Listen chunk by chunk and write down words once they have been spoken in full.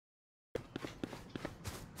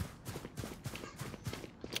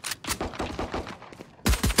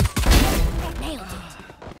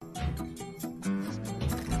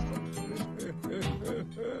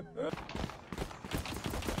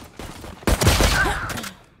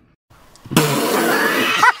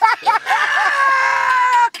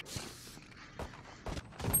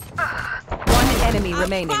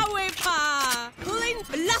remaining.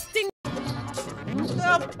 Blasting.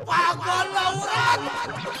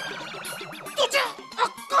 तुझे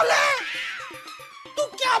अक्कल है? तू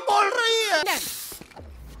क्या बोल रही है?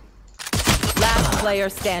 Last player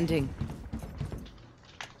standing.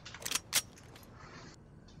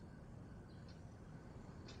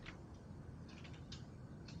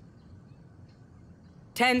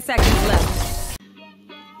 Ten seconds left.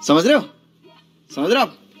 समझ रहे हो? समझ रहे हो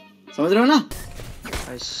आप? समझ रहे हो ना?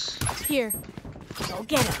 Here. Go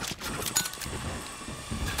get him.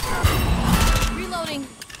 Reloading.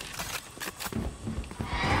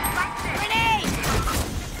 Grenade!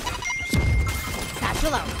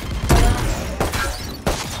 Satchel out.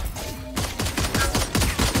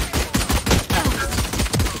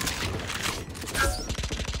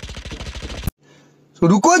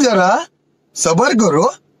 रुको जरा, सबर करो,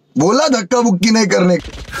 बोला धक्का बुक्की नहीं करने।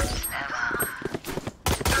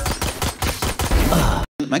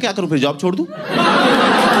 मैं क्या करूं फिर, जॉब छोड़ दूं?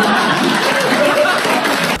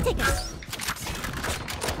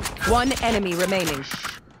 One enemy remaining.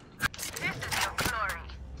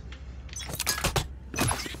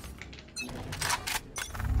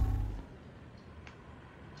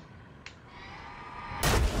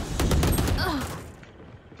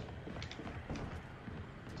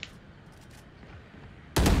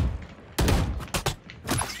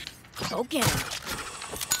 Go get him.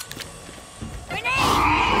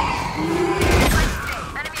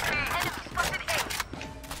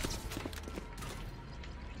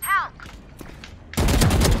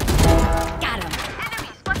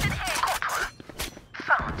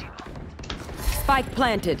 Spike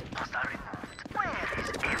planted.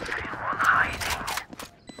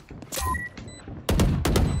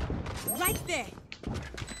 Right there.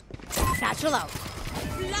 Satchel out.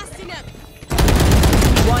 Blasting up.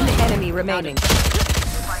 One enemy remaining.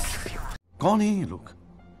 कौन है ये लोग?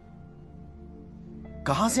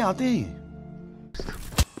 कहां से आते हैं ये?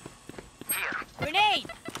 Grenade.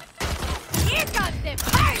 Here comes the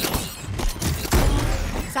party.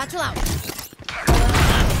 Satchel out.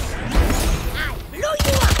 I blew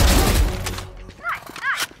you up. Nice.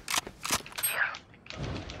 Here.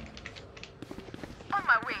 On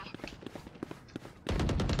my way.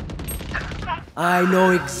 I know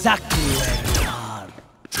exactly where you are.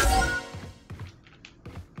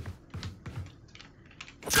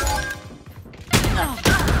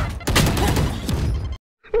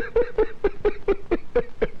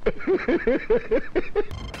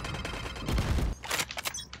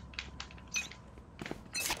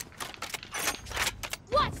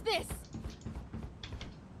 Watch this.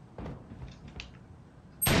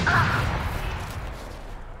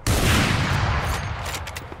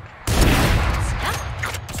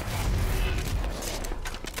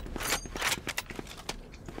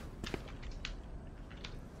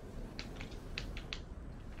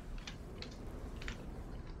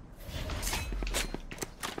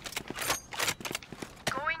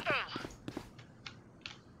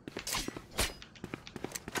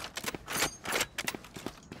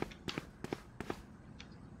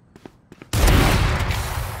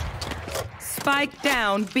 Spike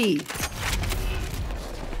down B.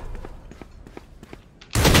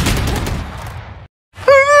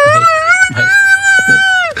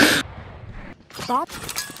 Stop.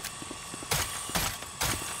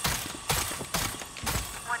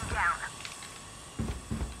 One down.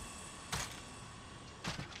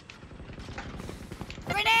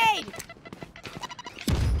 Grenade!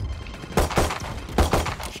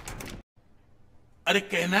 अरे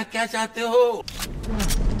कहना क्या चाहते हो?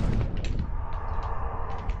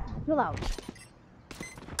 Satchel out.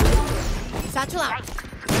 Satchel out.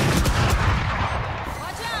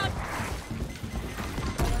 Watch out.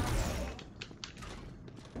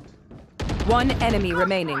 One enemy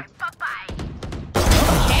remaining.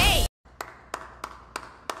 Hey.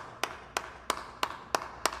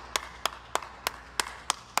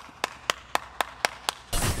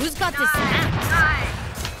 Who's got this snap?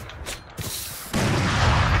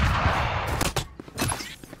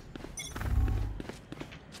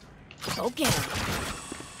 Go get him.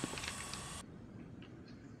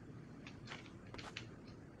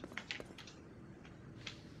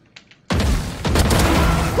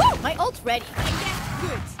 Woo! My ult's ready.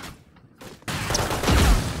 Good.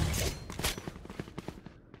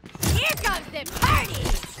 Here comes the party!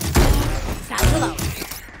 Satchel out.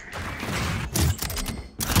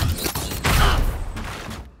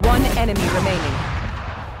 One enemy remaining.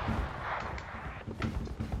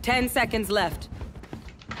 10 seconds left.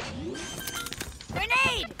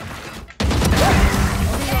 Grenade!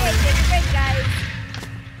 Hey, take a break, guys.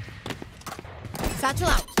 Satchel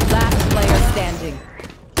out. Last player standing.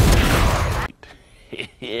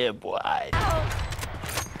 Yeah, boy.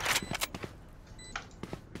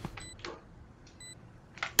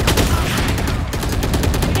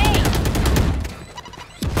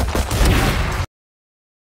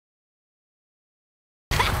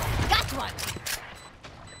 Got one.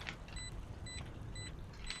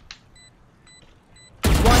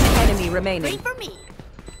 One enemy remaining. Wait for me.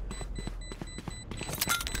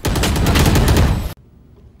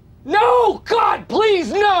 No! God,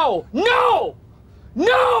 please, no! No!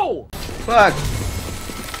 No! Fuck.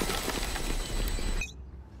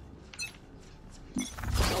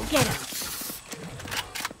 Go get him.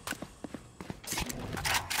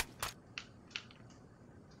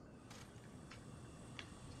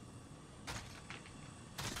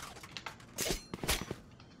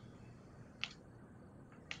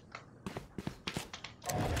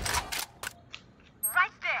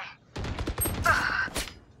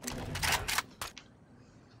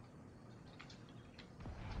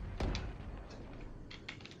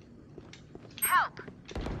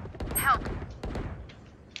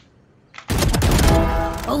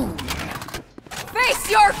 Oh. Face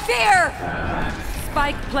your fear!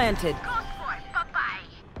 Spike planted.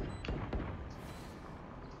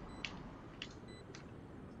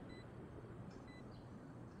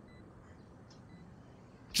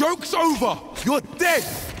 Joke's over. You're dead.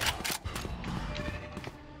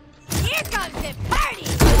 Here comes the party.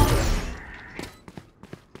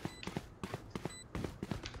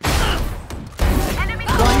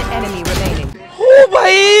 One enemy remaining. ओ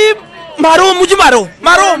भाई मारो मुझे मारो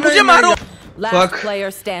मारो मुझे मारो Last Fuck.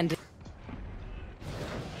 player standing.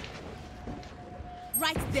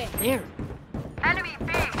 Right there. There. Enemy B.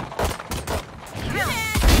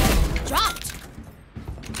 Dropped.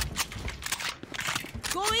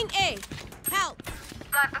 Going A. Help.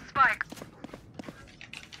 Got the spike.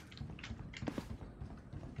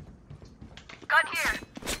 Gun here.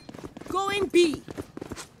 Going B.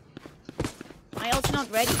 My ult's not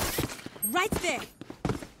ready. Right there.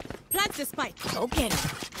 Plant the spike. Go get him.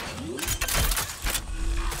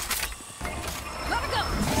 Gotta go.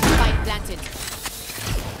 Spike planted.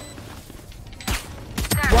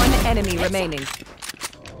 One enemy remaining.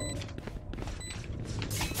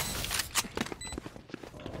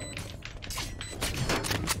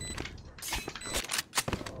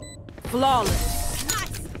 Flawless.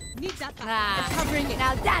 Nice. Need that. Covering it.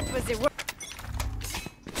 Now that was the work.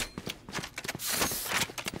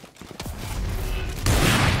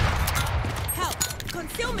 Help.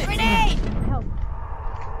 Concealment. Grenade. Help.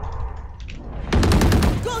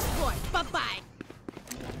 Ghost boy. Bye-bye.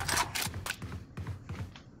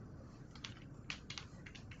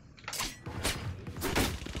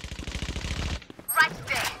 Right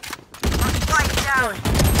there. Spike down.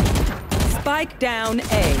 Spike down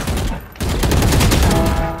A.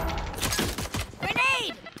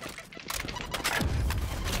 Grenade.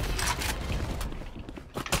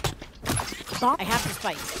 I have the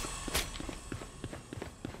spike.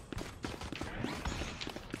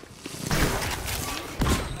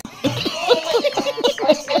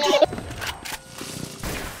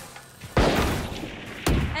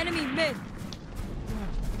 Enemy mid.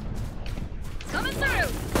 Coming through.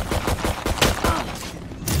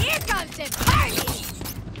 Here comes the party.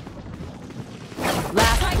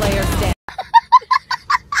 Last player standing.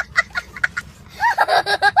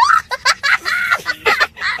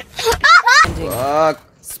 Fuck.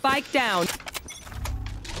 Spike down.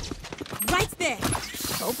 Right there.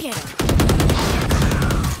 Go get him.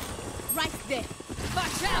 Right there.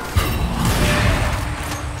 Watch out.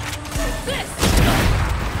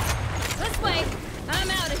 This way. I'm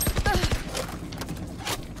out of.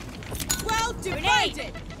 Well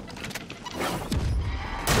divided.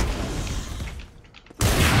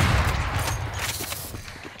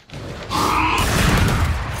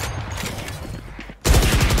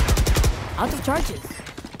 Out of charges.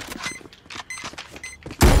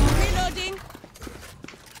 Reloading.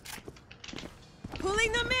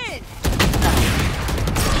 Pulling them in.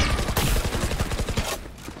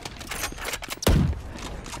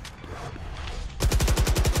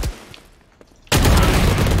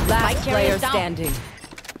 Last player carriers down. standing.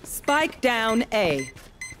 Spike down A.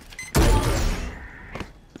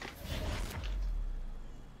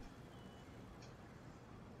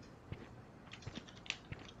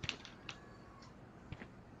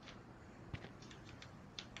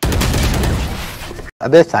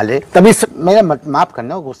 अबे साले तभी मेरा माफ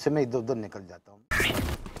करना गुस्से में इधर उधर निकल जाता हूँ।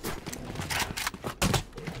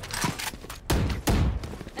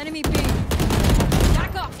 Enemy B.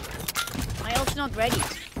 Back off. My ult's not ready.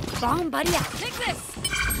 Bomb buddy out. Take this.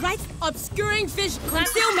 Right. Obscuring fish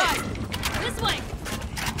concealment. This way.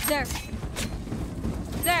 There.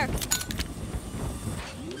 There.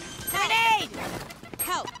 Grenade!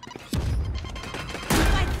 Help.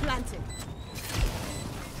 Spike planted.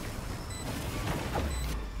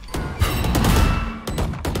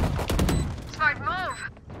 Smart move.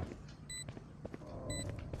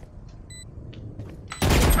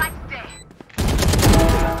 Right there.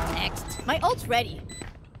 Next. My ult's ready.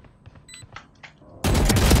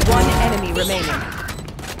 One enemy remaining.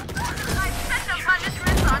 Special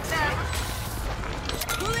punishment on them.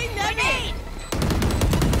 Pulling them in.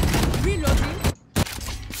 Reloading.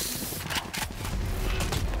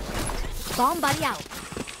 Bomb buddy out.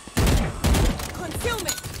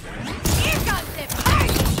 Concealment. Here comes the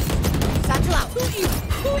fight. Satchel out. Too easy.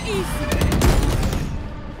 Too easy.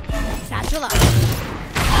 Satchel out.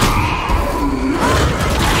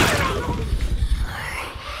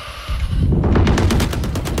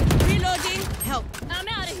 Reloading. Help. I'm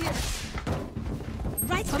out of here.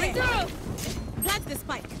 Right coming through. Plant the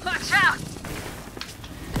spike. Watch out.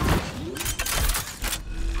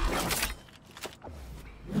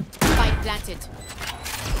 Spike planted.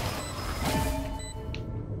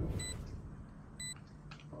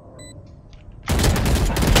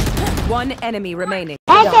 One enemy remaining.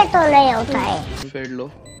 ऐसे तो नहीं होता है Fade low.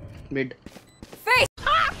 Mid. Face.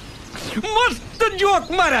 मस्त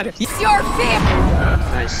joke मारा रे It's your fifth.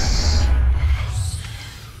 Nice.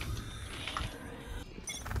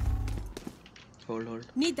 Hold.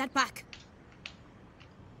 Need that back.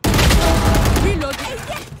 Reloading.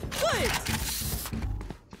 Good.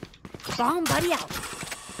 Bomb buddy out.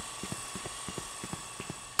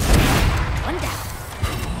 One down.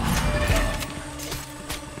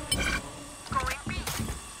 Going B.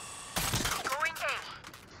 Going A.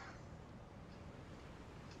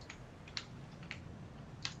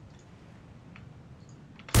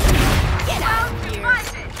 Get out of here.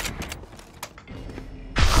 Divided.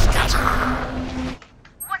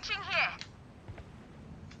 Watching here.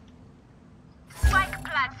 Spike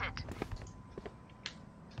planted.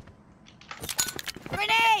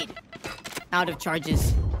 Grenade. Out of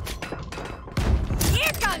charges.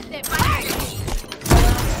 Here comes the fire.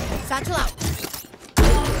 Satchel out.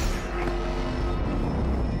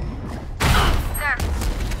 There.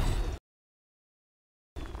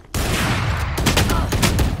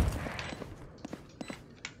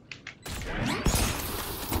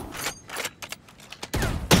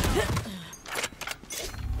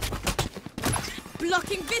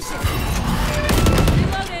 Blocking vision.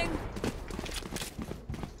 Reloading.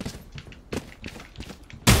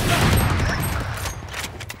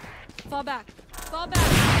 Fall back. Fall back.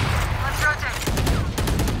 Let's rotate.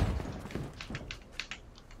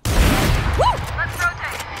 Let's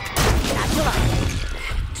rotate. Satchel out.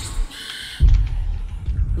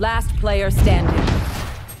 Last player standing.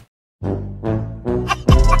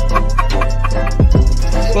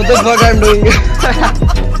 What the fuck I'm doing?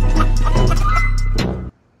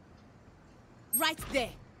 Right there.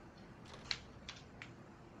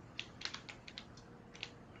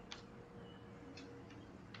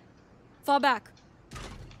 Fall back.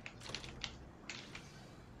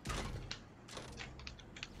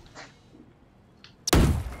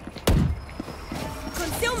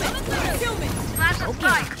 Concealment. Concealment. Flash the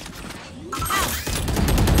spike. Out.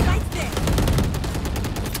 Right there.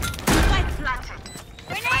 Spike Planted.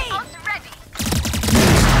 grenade. Ult's ready.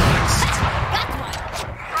 Got one.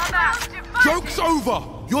 Bomb out. Divided. Joke's over.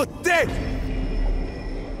 You're dead.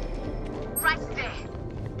 Right there.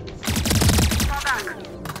 Fall back.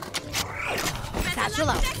 Satchel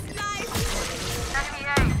out. Enemy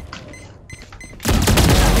A.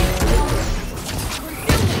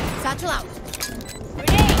 Satchel out.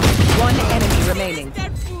 Grenade. One enemy remaining.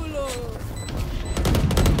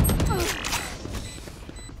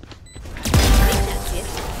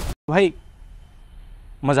 भाई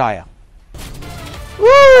मजा आया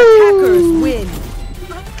Hackers win.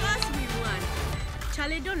 Of course we won.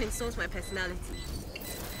 Charlie, don't insult my personality.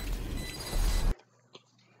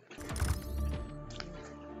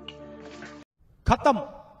 खत्म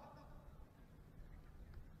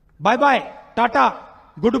bye bye tata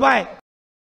good bye